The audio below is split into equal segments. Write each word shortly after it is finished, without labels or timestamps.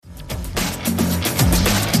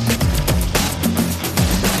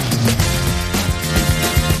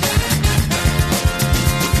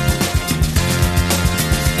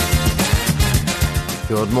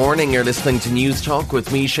Good morning, you're listening to News Talk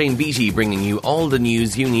with me, Shane Beattie, bringing you all the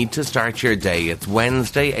news you need to start your day. It's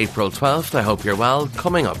Wednesday, April 12th. I hope you're well.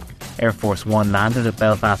 Coming up. Air Force One landed at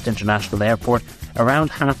Belfast International Airport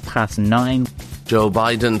around 9:30. Joe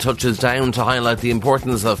Biden touches down to highlight the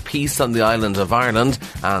importance of peace on the island of Ireland,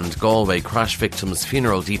 and Galway crash victims'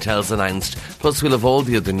 funeral details announced. Plus we'll have all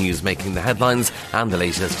the other news making the headlines and the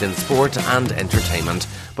latest in sport and entertainment.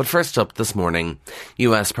 But first up this morning,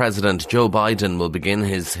 US President Joe Biden will begin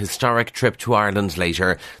his historic trip to Ireland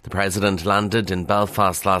later. The President landed in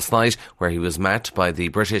Belfast last night, where he was met by the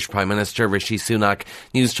British Prime Minister Rishi Sunak.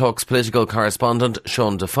 News Talk's political correspondent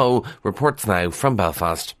Sean Defoe reports now from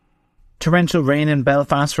Belfast. Torrential rain in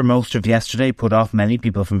Belfast for most of yesterday put off many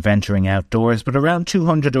people from venturing outdoors, but around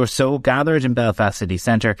 200 or so gathered in Belfast city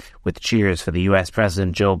centre with cheers for the US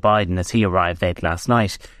President Joe Biden as he arrived late last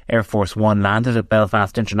night. Air Force One landed at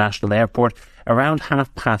Belfast International Airport around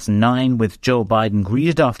 9:30, with Joe Biden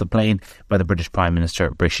greeted off the plane by the British Prime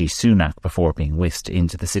Minister Rishi Sunak before being whisked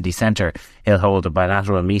into the city centre. He'll hold a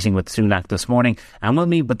bilateral meeting with Sunak this morning and will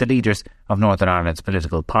meet with the leaders of Northern Ireland's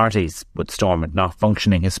political parties. With Stormont not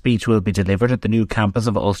functioning, his speech will be delivered at the new campus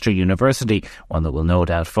of Ulster University, one that will no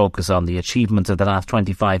doubt focus on the achievements of the last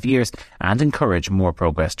 25 years and encourage more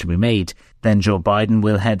progress to be made. Then Joe Biden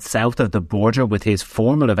will head south of the border with his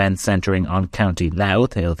formal events centring on County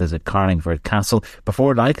Louth. He'll visit Carlingford Castle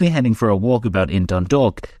before likely heading for a walkabout in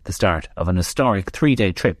Dundalk, the start of an historic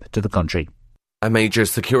 3-day trip to the country. A major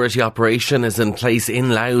security operation is in place in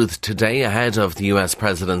Louth today ahead of the US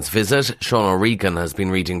President's visit. Sean O'Regan has been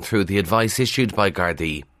reading through the advice issued by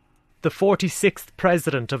Gardaí. The 46th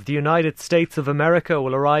President of the United States of America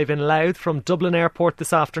will arrive in Louth from Dublin Airport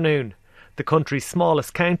this afternoon. The country's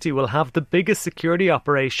smallest county will have the biggest security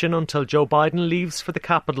operation until Joe Biden leaves for the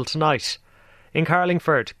capital tonight. In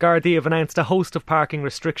Carlingford, Gardaí have announced a host of parking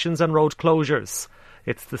restrictions and road closures.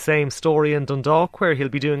 It's the same story in Dundalk, where he'll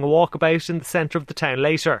be doing a walkabout in the centre of the town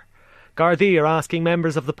later. Gardaí are asking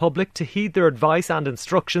members of the public to heed their advice and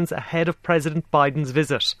instructions ahead of President Biden's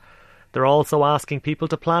visit. They're also asking people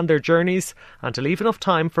to plan their journeys and to leave enough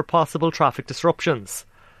time for possible traffic disruptions.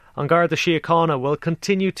 An Garda Síochána will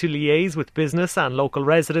continue to liaise with business and local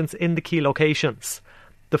residents in the key locations.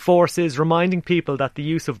 The force is reminding people that the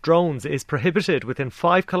use of drones is prohibited within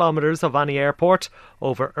 5 kilometres of any airport,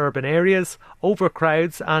 over urban areas, over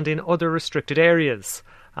crowds and in other restricted areas,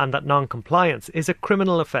 and that non-compliance is a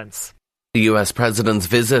criminal offence. The US President's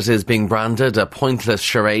visit is being branded a pointless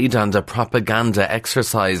charade and a propaganda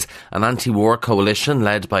exercise. An anti-war coalition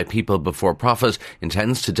led by People Before Profit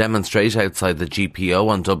intends to demonstrate outside the GPO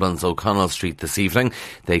on Dublin's O'Connell Street this evening.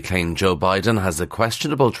 They claim Joe Biden has a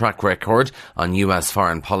questionable track record on US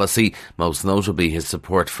foreign policy, most notably his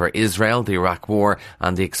support for Israel, the Iraq War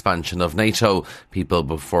and the expansion of NATO. People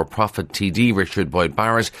Before Profit TD Richard Boyd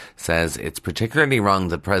Barrett says it's particularly wrong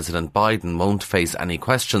that President Biden won't face any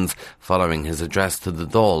questions following his address to the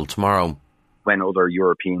Dáil tomorrow. When other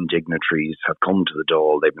European dignitaries have come to the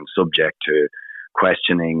Dáil, they've been subject to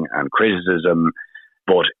questioning and criticism,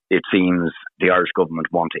 but it seems the Irish government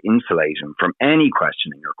want to insulate him from any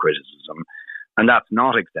questioning or criticism, and that's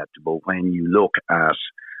not acceptable when you look at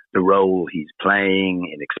the role he's playing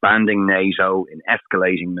in expanding NATO, in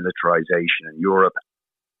escalating militarisation in Europe.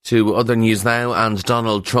 To other news now, and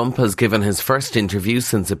Donald Trump has given his first interview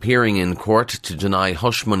since appearing in court to deny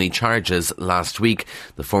hush money charges last week.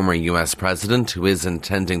 The former US president, who is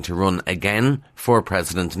intending to run again for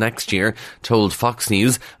president next year, told Fox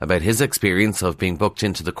News about his experience of being booked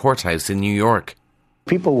into the courthouse in New York.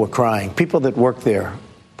 People were crying, people that work there,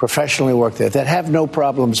 professionally work there, that have no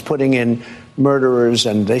problems putting in murderers,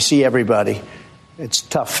 and they see everybody. It's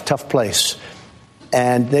tough place.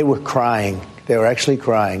 And they were crying. They were actually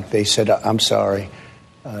crying. They said, I'm sorry.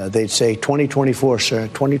 They'd say, 2024, sir,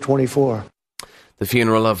 2024. The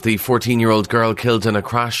funeral of the 14-year-old girl killed in a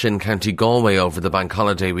crash in County Galway over the bank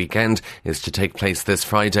holiday weekend is to take place this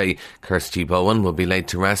Friday. Kirsty Bowen will be laid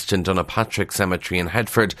to rest in Donapatrick Cemetery in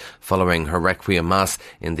Headford following her requiem mass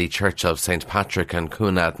in the Church of St Patrick and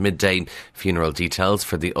Cuna at midday. Funeral details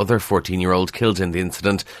for the other 14-year-old killed in the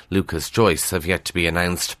incident, Lucas Joyce, have yet to be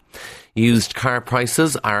announced. Used car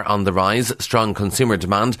prices are on the rise. Strong consumer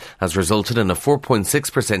demand has resulted in a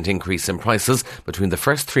 4.6% increase in prices between the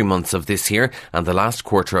first 3 months of this year and the last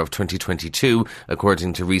quarter of 2022,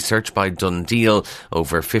 according to research by Dundeal.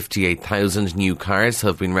 Over 58,000 new cars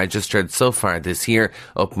have been registered so far this year,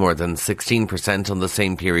 up more than 16% on the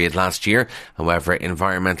same period last year. However,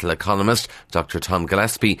 environmental economist Dr. Tom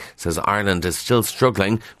Gillespie says Ireland is still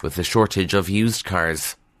struggling with the shortage of used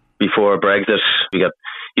cars. Before Brexit, we got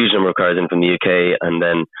huge number of cars in from the UK, and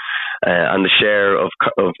then and the share of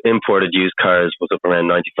imported used cars was up around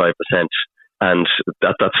 95%. And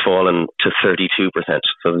that's fallen to 32%. So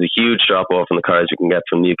there's a huge drop off in the cars you can get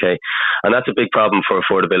from the UK. And that's a big problem for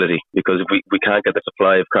affordability, because if we can't get the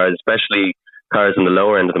supply of cars, especially cars in the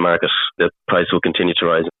lower end of the market, the price will continue to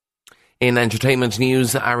rise. In entertainment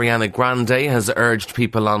news, Ariana Grande has urged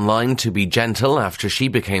people online to be gentle after she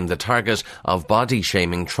became the target of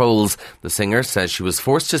body-shaming trolls. The singer says she was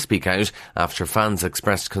forced to speak out after fans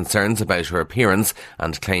expressed concerns about her appearance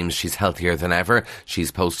and claims she's healthier than ever.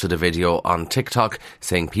 She's posted a video on TikTok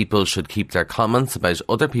saying people should keep their comments about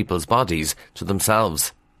other people's bodies to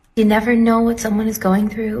themselves. You never know what someone is going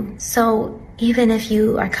through. So even if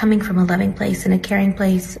you are coming from a loving place and a caring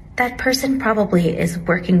place, that person probably is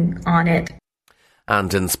working on it.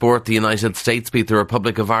 And in sport, the United States beat the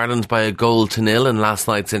Republic of Ireland by 1-0 in last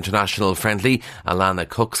night's international friendly. Alana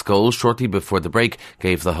Cook's goal shortly before the break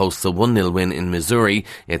gave the hosts a 1-0 win in Missouri.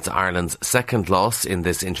 It's Ireland's second loss in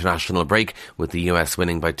this international break, with the US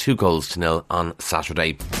winning by 2-0 on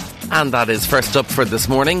Saturday. And that is First Up for this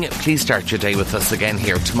morning. Please start your day with us again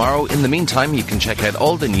here tomorrow. In the meantime, you can check out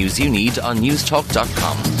all the news you need on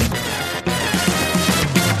newstalk.com.